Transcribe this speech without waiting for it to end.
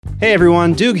Hey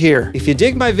everyone, Doog here. If you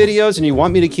dig my videos and you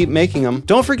want me to keep making them,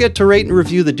 don't forget to rate and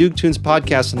review the Doog Tunes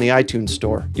podcast in the iTunes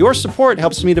store. Your support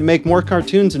helps me to make more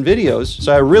cartoons and videos,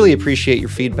 so I really appreciate your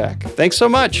feedback. Thanks so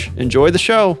much. Enjoy the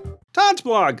show. Todd's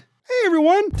blog. Hey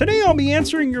everyone, today I'll be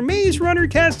answering your Maze Runner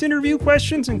cast interview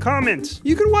questions and comments.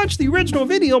 You can watch the original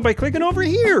video by clicking over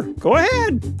here. Go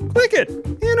ahead, click it.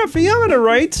 Anna Fiametta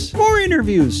writes, more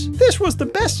interviews. This was the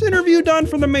best interview done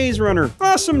for the Maze Runner.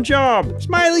 Awesome job.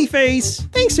 Smiley face.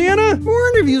 Thanks Anna, more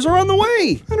interviews are on the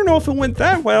way. I don't know if it went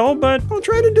that well, but I'll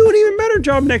try to do an even better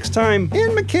job next time.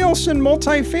 Ann McKailson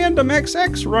Multi-Fandom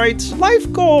XX writes,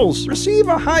 life goals. Receive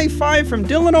a high five from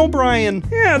Dylan O'Brien.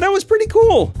 Yeah, that was pretty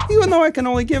cool, even though I can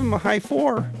only give him a high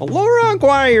four. Laura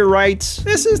Aguirre writes,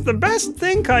 this is the best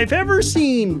thing I've ever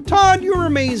seen. Todd, you're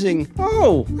amazing.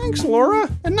 Oh, thanks Laura.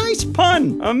 A nice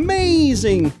pun.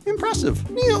 Amazing. Impressive.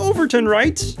 Nia Overton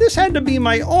writes, this had to be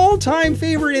my all-time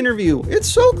favorite interview. It's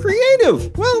so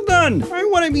creative. Well done. I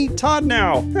want to meet Todd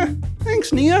now.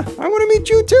 Thanks, Nia. I want to meet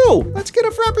you too. Let's get a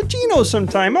Frappuccino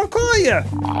sometime. I'll call you.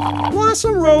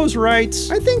 Blossom Rose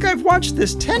writes, I think I've watched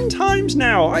this 10 times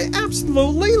now. I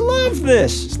absolutely love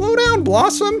this. Slow down,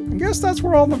 Blossom. I guess that's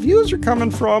where all the views are coming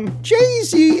from.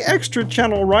 Jay-Z Extra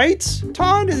Channel writes,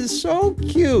 Todd is so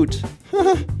cute.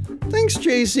 Thanks,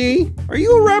 Jay-Z. Are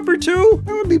you a rapper too?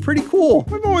 That would be pretty cool.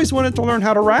 I've always wanted to learn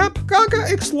how to rap.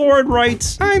 Gaga Explored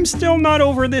writes, I'm still not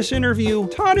over this interview.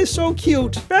 Todd is so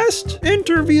cute. Best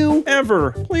interview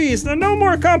ever. Please, no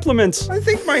more compliments. I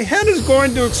think my head is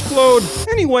going to explode.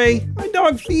 Anyway, my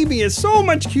dog Phoebe is so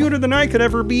much cuter than I could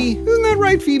ever be. Isn't that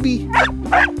right, Phoebe?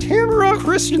 Tamara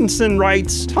Christensen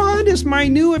writes, Todd is my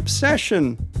new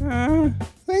obsession.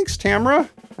 Thanks, Tamara.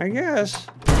 I guess.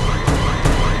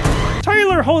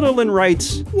 Tyler Hodelin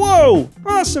writes, whoa,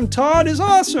 awesome Todd is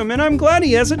awesome and I'm glad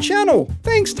he has a channel.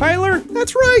 Thanks Tyler,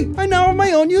 that's right, I now have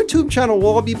my own YouTube channel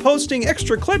where I'll be posting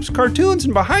extra clips, cartoons,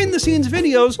 and behind the scenes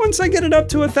videos once I get it up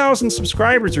to 1,000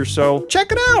 subscribers or so.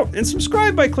 Check it out and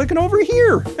subscribe by clicking over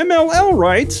here. MLL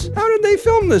writes, how did they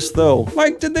film this though?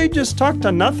 Like, did they just talk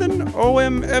to nothing?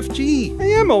 OMFG.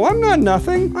 Hey Emil, I'm not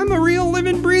nothing. I'm a real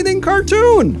living, breathing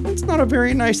cartoon. That's not a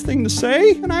very nice thing to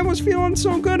say, and I was feeling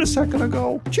so good a second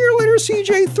ago. Cheerleader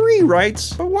CJ3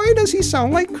 writes, but why does he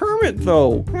sound like Kermit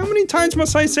though? How many times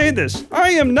must I say this?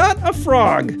 I am not a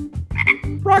frog.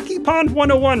 Rocky Pond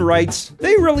 101 writes,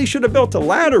 they really should have built a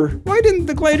ladder. Why didn't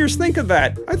the Gladers think of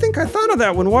that? I think I thought of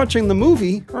that when watching the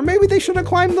movie. Or maybe they should have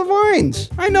climbed the vines.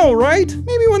 I know, right?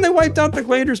 Maybe when they wiped out the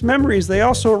Gladers' memories, they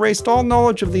also erased all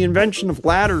knowledge of the invention of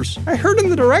ladders. I heard in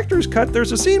the director's cut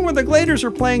there's a scene where the Gladers are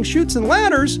playing Chutes and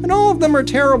Ladders, and all of them are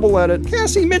terrible at it.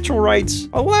 Cassie Mitchell writes,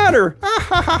 a ladder. Ah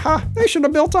ha ha ha. They should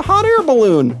have built a hot air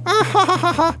balloon. Ah ha ha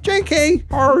ha ha.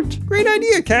 JK. Heart. Great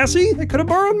idea, Cassie. They could have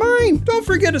borrowed mine. Don't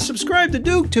forget to subscribe to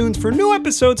Doog Tunes for new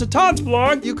episodes of Todd's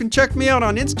blog. You can check me out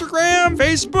on Instagram,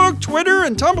 Facebook, Twitter,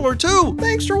 and Tumblr too.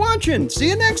 Thanks for watching. See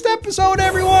you next episode,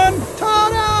 everyone.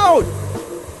 Todd out.